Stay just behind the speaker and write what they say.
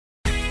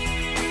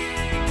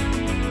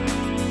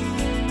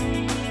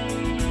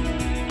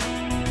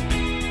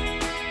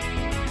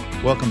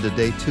Welcome to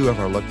day 2 of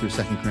our look through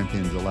 2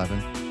 Corinthians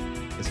 11.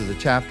 This is a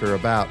chapter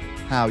about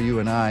how you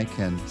and I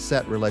can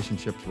set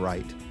relationships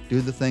right,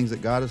 do the things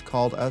that God has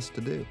called us to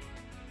do.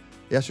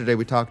 Yesterday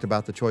we talked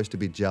about the choice to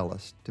be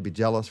jealous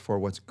for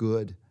what's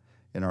good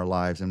in our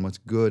lives and what's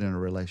good in a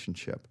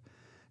relationship.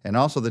 And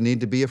also the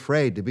need to be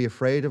afraid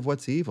of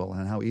what's evil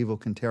and how evil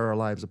can tear our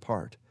lives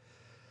apart.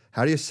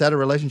 How do you set a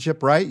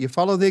relationship right? You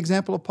follow the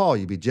example of Paul.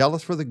 You be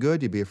jealous for the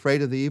good, you be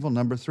afraid of the evil.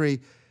 Number three,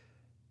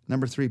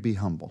 be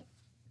humble.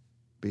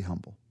 Be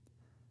humble.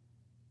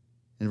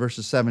 In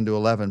verses 7 to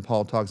 11,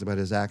 Paul talks about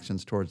his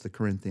actions towards the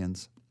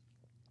Corinthians.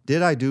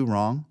 Did I do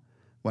wrong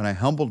when I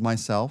humbled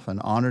myself and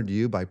honored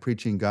you by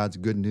preaching God's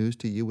good news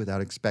to you without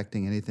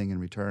expecting anything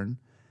in return?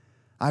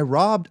 I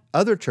robbed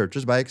other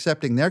churches by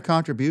accepting their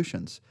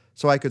contributions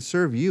so I could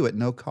serve you at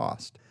no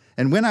cost.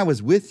 And when I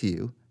was with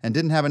you and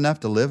didn't have enough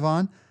to live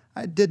on,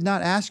 I did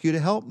not ask you to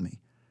help me.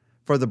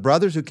 For the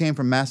brothers who came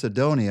from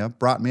Macedonia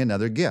brought me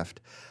another gift.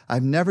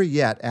 I've never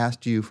yet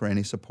asked you for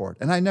any support,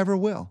 and I never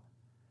will.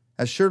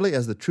 As surely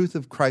as the truth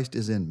of Christ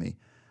is in me,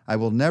 I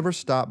will never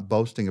stop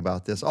boasting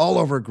about this all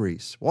over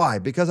Greece. Why?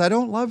 Because I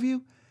don't love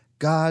you?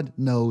 God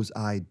knows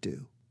I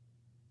do.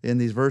 In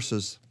these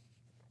verses,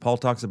 Paul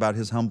talks about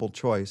his humble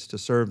choice to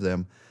serve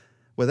them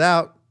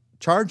without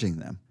charging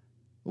them.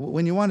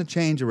 When you want to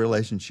change a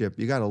relationship,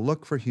 you got to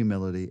look for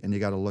humility and you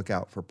got to look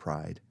out for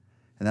pride.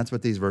 And that's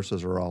what these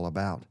verses are all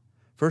about.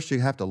 First,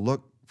 you have to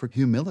look for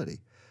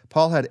humility.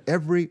 Paul had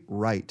every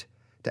right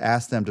to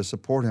ask them to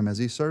support him as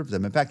he served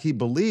them. In fact, he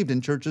believed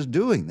in churches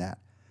doing that,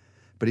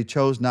 but he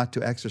chose not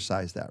to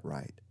exercise that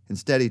right.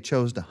 Instead, he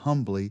chose to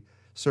humbly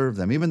serve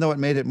them, even though it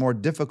made it more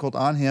difficult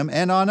on him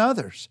and on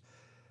others.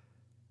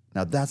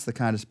 Now, that's the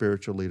kind of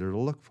spiritual leader to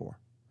look for.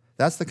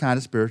 That's the kind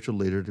of spiritual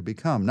leader to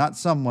become, not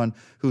someone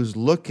who's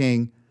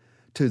looking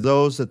to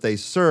those that they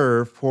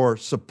serve for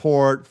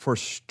support, for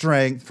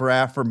strength, for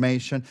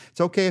affirmation. It's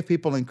okay if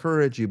people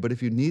encourage you, but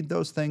if you need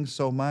those things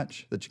so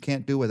much that you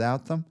can't do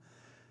without them,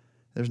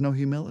 there's no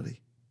humility.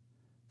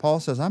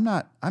 Paul says, I'm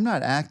not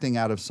acting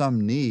out of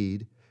some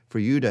need for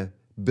you to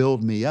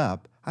build me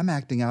up. I'm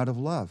acting out of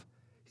love.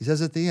 He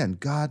says at the end,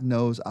 God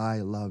knows I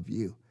love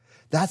you.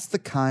 That's the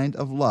kind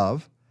of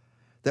love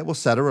that will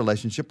set a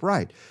relationship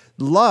right.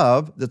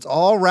 Love that's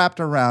all wrapped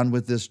around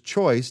with this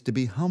choice to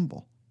be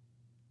humble.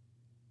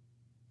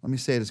 Let me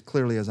say it as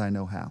clearly as I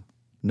know how.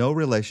 No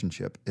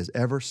relationship is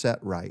ever set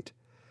right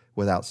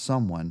without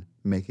someone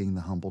making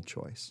the humble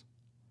choice.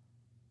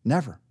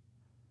 Never.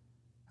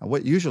 Now,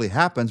 what usually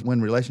happens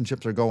when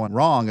relationships are going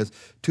wrong is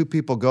two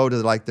people go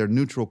to their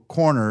neutral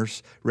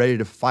corners ready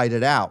to fight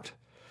it out.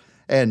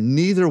 And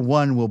neither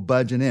one will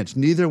budge an inch.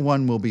 Neither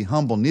one will be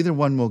humble. Neither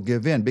one will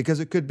give in because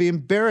it could be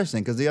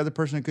embarrassing, because the other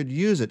person could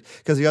use it,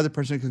 because the other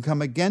person could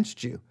come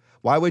against you.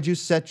 Why would you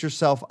set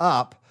yourself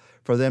up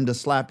for them to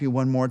slap you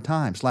one more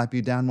time, slap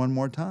you down one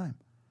more time?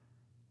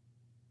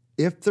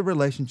 If the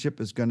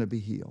relationship is going to be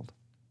healed,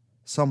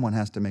 someone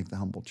has to make the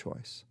humble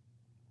choice.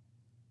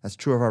 That's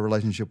true of our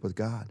relationship with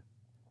God.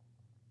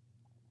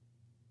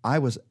 I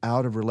was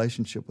out of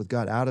relationship with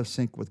God, out of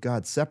sync with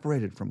God,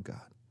 separated from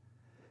God.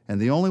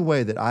 And the only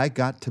way that I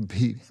got to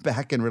be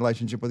back in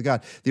relationship with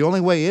God, the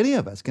only way any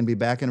of us can be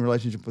back in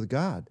relationship with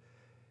God,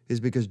 is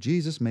because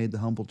Jesus made the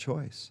humble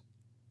choice.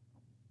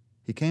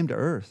 He came to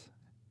earth.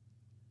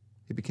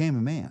 He became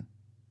a man.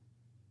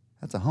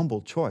 That's a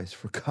humble choice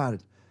for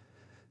God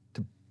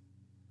to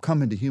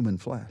come into human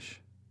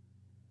flesh.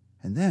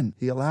 And then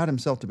he allowed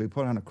himself to be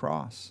put on a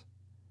cross,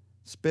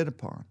 spit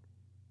upon,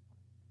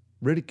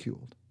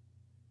 ridiculed.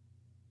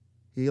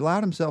 He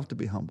allowed himself to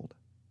be humbled.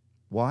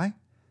 Why?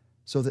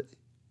 So that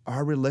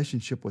our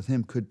relationship with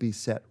him could be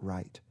set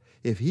right.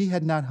 If he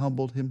had not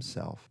humbled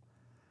himself,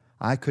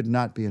 I could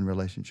not be in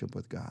relationship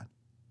with God.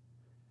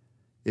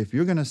 If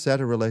you're going to set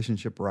a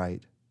relationship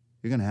right,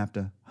 you're going to have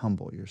to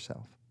humble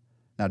yourself.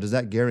 Now, does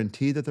that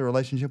guarantee that the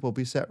relationship will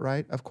be set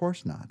right? Of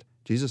course not.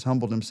 Jesus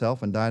humbled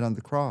himself and died on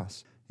the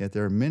cross, yet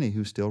there are many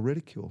who still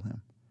ridicule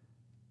him.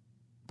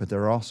 But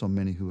there are also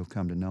many who have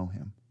come to know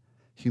him.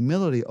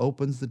 Humility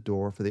opens the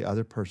door for the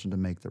other person to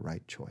make the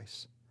right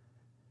choice.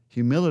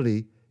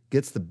 Humility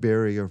gets the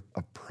barrier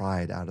of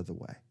pride out of the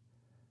way.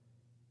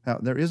 Now,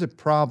 there is a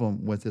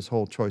problem with this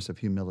whole choice of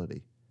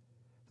humility.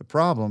 The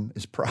problem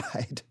is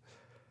pride.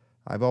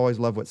 I've always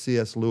loved what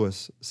C.S.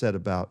 Lewis said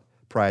about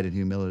pride and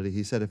humility.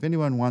 He said, if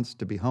anyone wants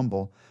to be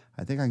humble,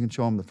 I think I can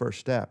show him the first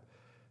step.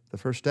 The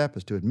first step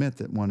is to admit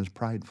that one is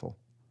prideful.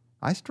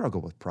 I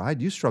struggle with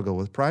pride. You struggle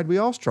with pride. We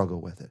all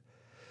struggle with it.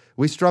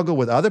 We struggle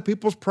with other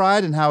people's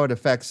pride and how it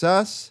affects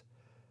us.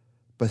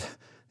 But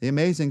the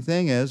amazing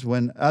thing is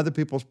when other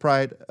people's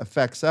pride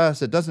affects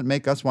us, it doesn't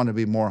make us want to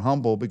be more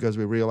humble because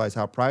we realize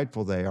how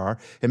prideful they are.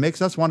 It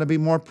makes us want to be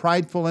more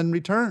prideful in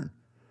return.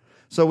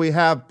 So we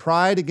have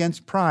pride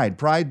against pride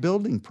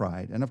building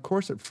pride. And of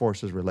course it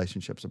forces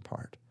relationships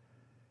apart.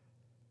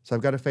 So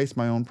I've got to face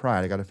my own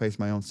pride. I've got to face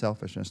my own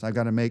selfishness. I've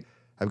got to make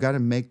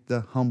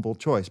the humble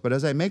choice. But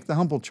as I make the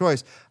humble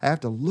choice, I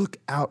have to look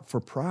out for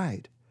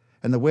pride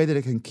and the way that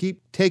it can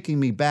keep taking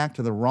me back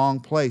to the wrong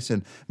place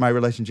in my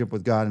relationship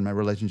with God and my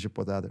relationship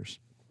with others.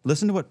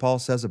 Listen to what Paul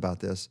says about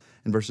this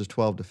in verses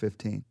 12 to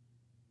 15.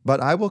 But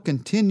I will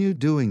continue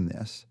doing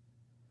this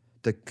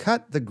to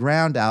cut the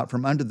ground out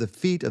from under the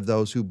feet of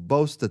those who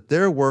boast that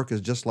their work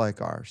is just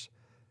like ours.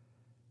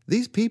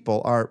 These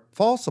people are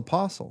false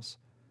apostles.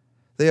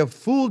 They have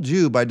fooled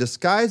you by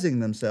disguising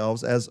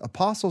themselves as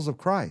apostles of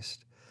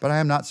Christ. But I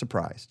am not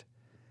surprised.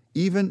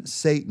 Even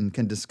Satan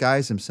can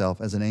disguise himself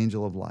as an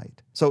angel of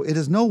light. So it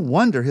is no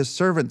wonder his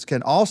servants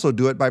can also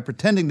do it by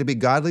pretending to be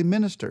godly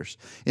ministers.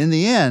 In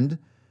the end,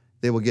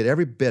 they will get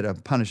every bit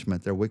of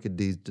punishment their wicked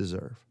deeds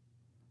deserve.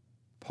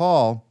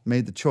 Paul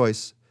made the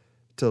choice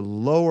to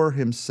lower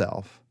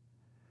himself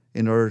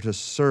in order to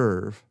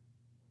serve,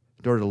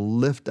 in order to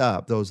lift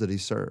up those that he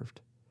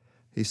served.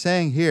 He's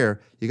saying here,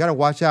 you got to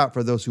watch out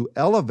for those who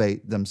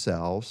elevate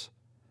themselves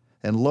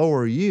and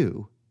lower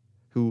you,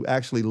 who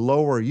actually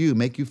lower you,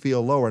 make you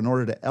feel lower in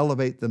order to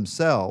elevate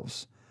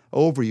themselves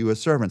over you as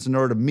servants, in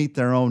order to meet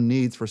their own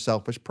needs for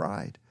selfish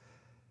pride.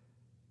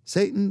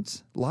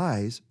 Satan's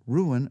lies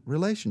ruin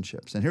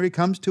relationships. And here he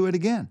comes to it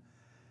again.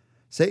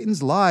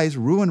 Satan's lies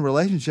ruin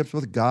relationships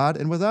with God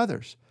and with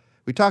others.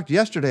 We talked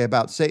yesterday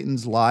about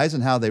Satan's lies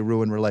and how they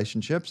ruin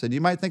relationships. And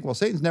you might think, well,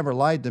 Satan's never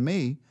lied to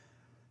me.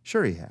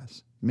 Sure he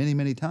has, many,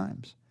 many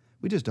times.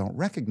 We just don't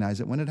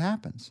recognize it when it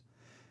happens.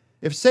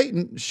 If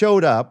Satan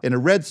showed up in a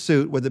red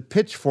suit with a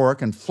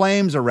pitchfork and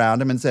flames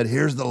around him and said,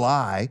 here's the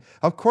lie,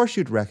 of course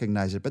you'd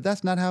recognize it, but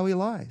that's not how he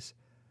lies.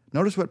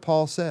 Notice what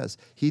Paul says.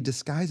 He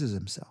disguises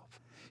himself.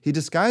 He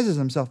disguises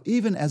himself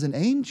even as an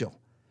angel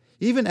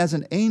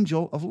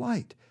of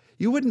light.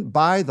 You wouldn't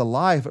buy the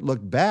lie if it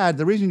looked bad.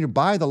 The reason you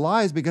buy the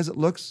lie is because it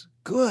looks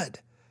good.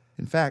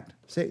 In fact,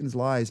 Satan's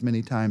lies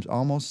many times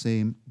almost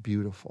seem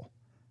beautiful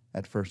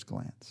at first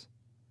glance.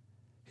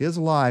 His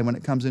lie when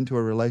it comes into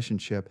a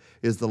relationship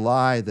is the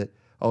lie that,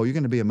 oh, you're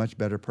going to be a much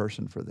better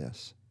person for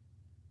this,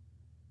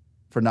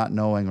 for not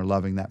knowing or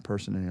loving that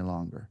person any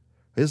longer.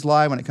 His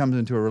lie when it comes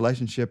into a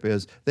relationship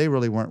is they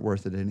really weren't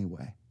worth it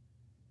anyway.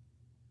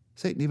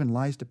 Satan even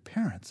lies to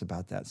parents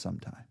about that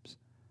sometimes.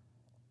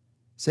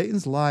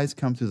 Satan's lies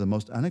come through the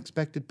most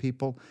unexpected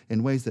people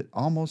in ways that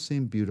almost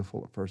seem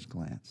beautiful at first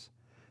glance.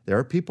 There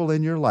are people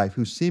in your life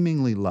who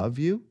seemingly love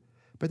you,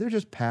 but they're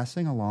just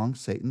passing along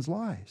Satan's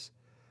lies.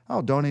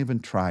 Oh, don't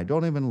even try.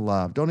 Don't even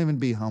love. Don't even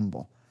be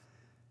humble.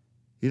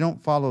 You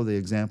don't follow the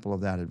example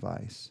of that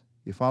advice.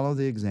 You follow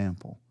the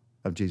example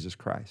of Jesus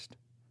Christ.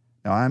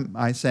 Now, am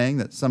I saying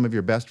that some of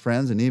your best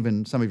friends and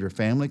even some of your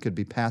family could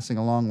be passing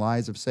along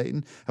lies of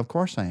Satan? Of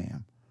course I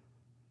am,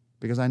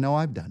 because I know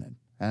I've done it,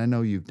 and I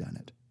know you've done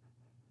it.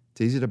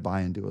 It's easy to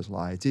buy into his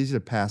lie. It's easy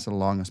to pass it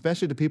along,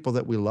 especially to people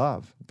that we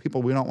love,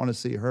 people we don't want to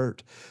see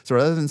hurt. So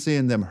rather than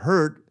seeing them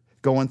hurt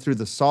going through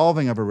the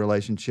solving of a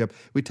relationship,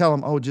 we tell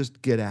them, oh,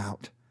 just get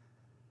out.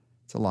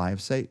 It's a lie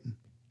of Satan.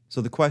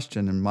 So the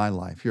question in my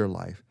life, your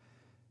life,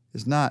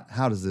 is not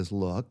how does this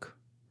look,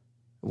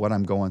 what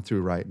I'm going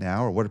through right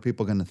now, or what are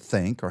people going to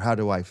think, or how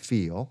do I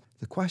feel?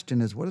 The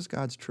question is, what is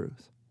God's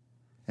truth?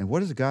 And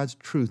what is God's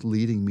truth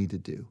leading me to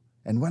do?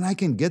 And when I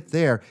can get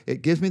there,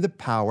 it gives me the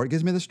power, it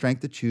gives me the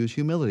strength to choose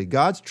humility.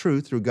 God's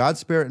truth through God's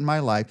Spirit in my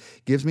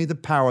life gives me the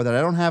power that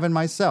I don't have in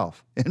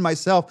myself. In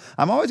myself,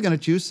 I'm always going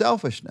to choose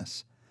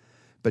selfishness.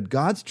 But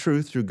God's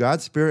truth through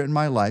God's Spirit in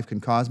my life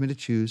can cause me to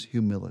choose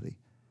humility.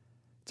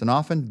 It's an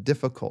often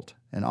difficult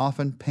and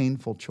often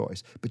painful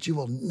choice, but you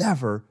will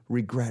never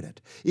regret it.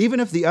 Even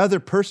if the other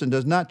person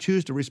does not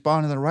choose to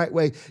respond in the right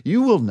way,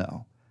 you will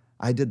know,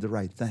 I did the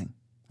right thing.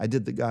 I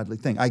did the godly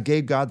thing. I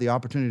gave God the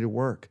opportunity to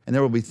work. And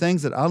there will be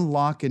things that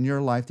unlock in your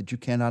life that you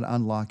cannot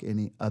unlock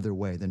any other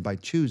way than by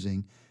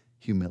choosing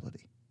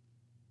humility.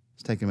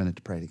 Let's take a minute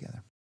to pray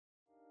together.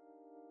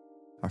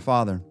 Our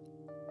Father,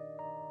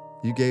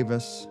 you gave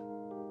us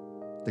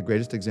the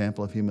greatest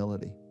example of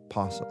humility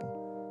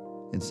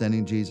possible in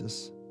sending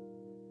Jesus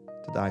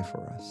to die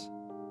for us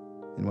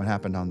in what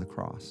happened on the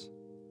cross.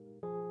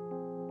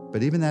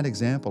 But even that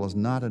example is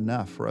not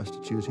enough for us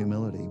to choose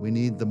humility. We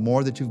need the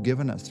more that you've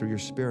given us through your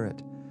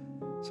Spirit.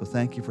 So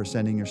thank you for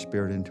sending your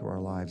Spirit into our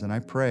lives. And I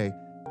pray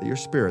that your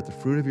Spirit, the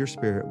fruit of your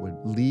Spirit, would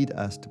lead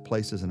us to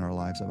places in our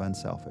lives of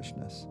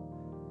unselfishness.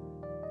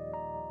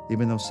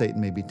 Even though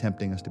Satan may be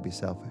tempting us to be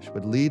selfish,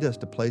 would lead us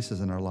to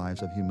places in our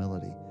lives of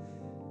humility.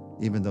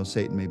 Even though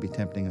Satan may be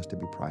tempting us to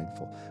be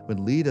prideful, would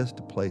lead us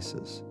to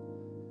places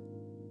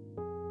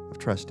of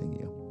trusting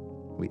you.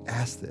 We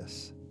ask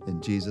this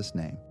in Jesus'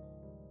 name.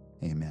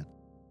 Amen.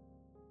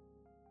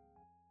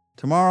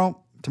 Tomorrow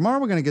we're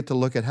going to get to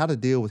look at how to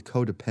deal with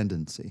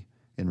codependency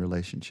in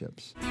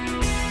relationships.